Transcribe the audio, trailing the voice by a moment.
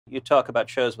you talk about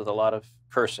shows with a lot of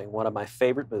cursing. One of my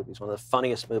favorite movies, one of the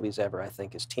funniest movies ever, I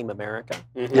think, is Team America.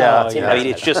 Yeah, I mean,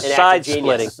 it's just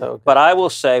side-splitting. So but I will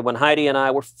say, when Heidi and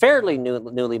I were fairly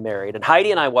newly married, and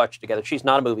Heidi and I watched together, she's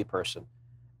not a movie person,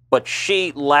 but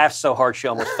she laughed so hard she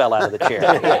almost fell out of the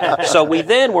chair. So we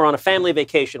then were on a family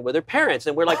vacation with her parents,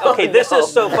 and we're like, okay, this is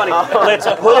so funny. Let's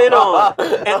put it on.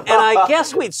 And I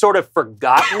guess we'd sort of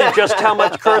forgotten just how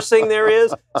much cursing there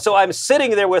is. So I'm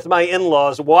sitting there with my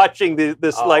in-laws watching this that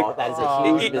is a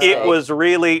huge mistake. It was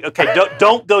really, okay,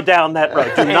 don't go down that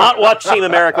road. Do not watch Team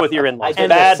America with your in-laws.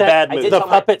 Bad movie. The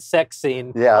puppet sex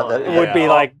scene would be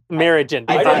like marriage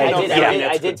and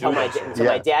I did tell my dad. So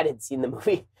my dad had seen the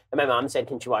movie. And my mom said,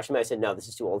 "Can she watch them?" I said, "No, this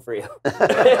is too old for you."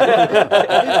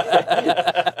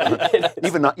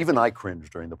 Even I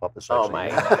cringed during the puppet sex. Oh my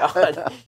God!